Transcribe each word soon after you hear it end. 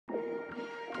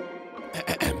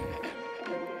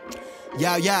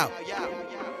Yow, yow.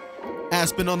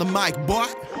 Aspen on the mic, boy.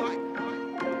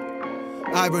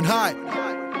 Iron High.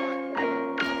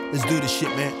 Let's do this shit,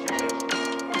 man.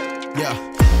 Yeah.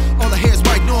 All I hear is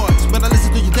white noise when I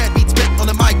listen to your dead beat spit on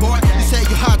the mic, boy. You say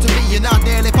you're hot to me, you're not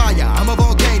nearly fire. I'm a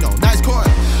volcano, nice chord.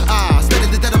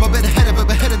 Spinning the dead of a bit ahead of the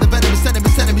venom,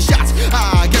 sending me shots.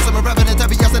 I guess I'm a revenant,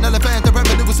 every yes an elephant. The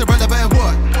revenue is irrelevant.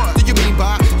 What do you mean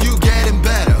by you getting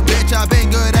better? Bitch, I've been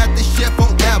good at this shit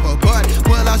forever, but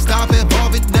will I stop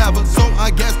involving? Never. So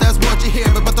I guess that's what you're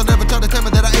hearing, but don't ever try to tell me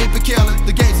that I ain't been killing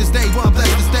the game since day one. Bless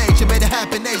the stage, you made it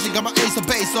happen, nation. Got my ace of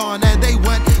base on, and they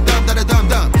went dum da da dum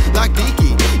dum like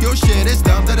Beaky. Your shit is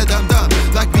dum da da dum dum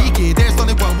like Beaky. There's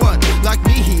only one like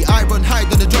me. I run high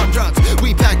on the drums.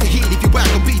 We pack the heat. If you whack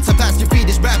on beats, I pass your feet.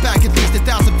 It's rap back at least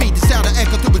 1,000 feet. The sound of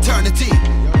echo to eternity.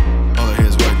 All I hear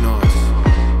is white noise.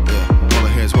 Yeah, all I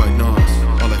hear is white noise.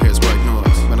 All I hear is white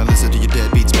noise. When I listen to your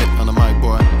dead beat spit on the mic,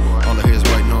 boy. All I hear is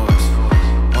white noise.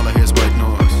 All I hear is white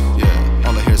noise. Yeah,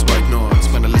 all I hear is white noise.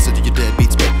 When I listen to your dead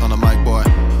beat spit on the mic, boy.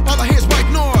 All I hear is white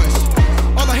noise.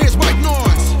 All I hear is white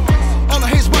noise. All I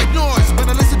hear is white noise. When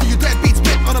I listen to your dead beat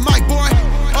spit on the mic, boy.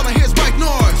 All I hear is white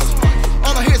noise.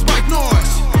 All I hear is white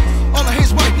noise. All I hear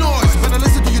is white noise. When I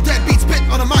listen to your dead beat spit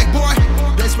on the mic, boy.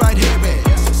 This right here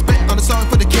is spit on a song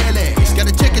for the careless.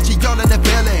 Got a chick and she yelling at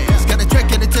villains. Got a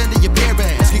trick and attend to your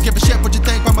parents. You give a shit what you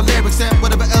think about my lyrics and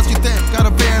whatever else you think.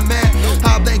 Got a fair man.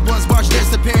 I blink once, watch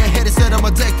disappear. Hit it set on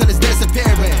my dick till it's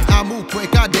disappearing. I move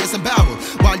quick, I dance and barrel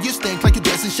while you stink like you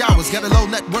dance in showers. Got a low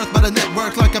net worth, but a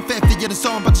network like I'm 50 in a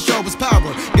song, but the show is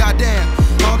power. Goddamn,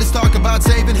 all this talk about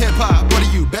saving hip hop. What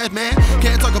are you, bad man?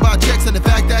 Can't talk about chicks and the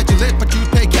fact that you lit, but you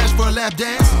pay cash for a lap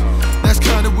dance. That's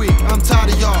kinda weak. I'm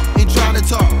tired of y'all. Ain't trying to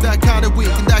talk. That kinda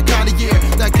week and that kinda year,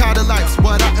 that kinda life's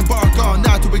what I embark on.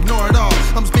 Not to ignore it all.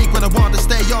 I'm speak when I want to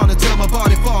stay on until my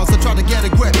body falls. I'm trying to get a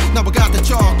grip. Now I got the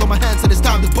chalk on my hands and it's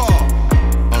time to ball.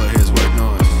 All I hear is white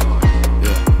noise.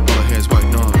 Yeah, all I hear is white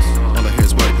noise. All I hear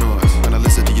is white noise. When I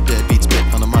listen to your dead beat spit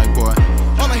on the mic, boy.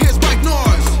 All I hear is white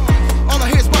noise. All I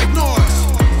hear is white noise.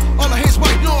 All I hear is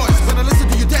white noise. When I listen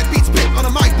to your dead beat spit on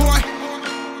the mic, boy.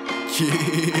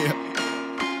 Yeah.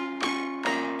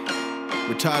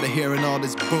 We're tired of hearing all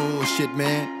this bullshit,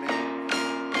 man.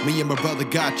 Me and my brother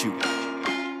got you.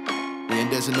 We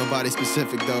ain't dissing nobody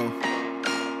specific though.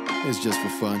 It's just for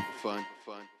fun.